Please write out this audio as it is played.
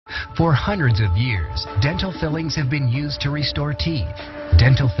For hundreds of years, dental fillings have been used to restore teeth.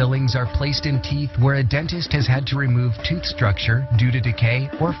 Dental fillings are placed in teeth where a dentist has had to remove tooth structure due to decay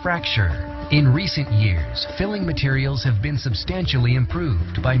or fracture. In recent years, filling materials have been substantially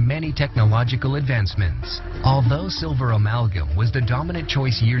improved by many technological advancements. Although silver amalgam was the dominant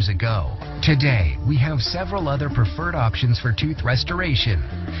choice years ago, today we have several other preferred options for tooth restoration,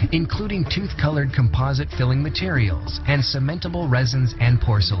 including tooth-colored composite filling materials and cementable resins and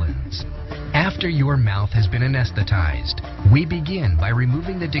porcelains. After your mouth has been anesthetized, we begin by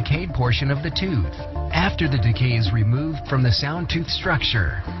removing the decayed portion of the tooth. After the decay is removed from the sound tooth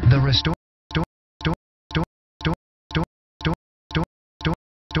structure, the restored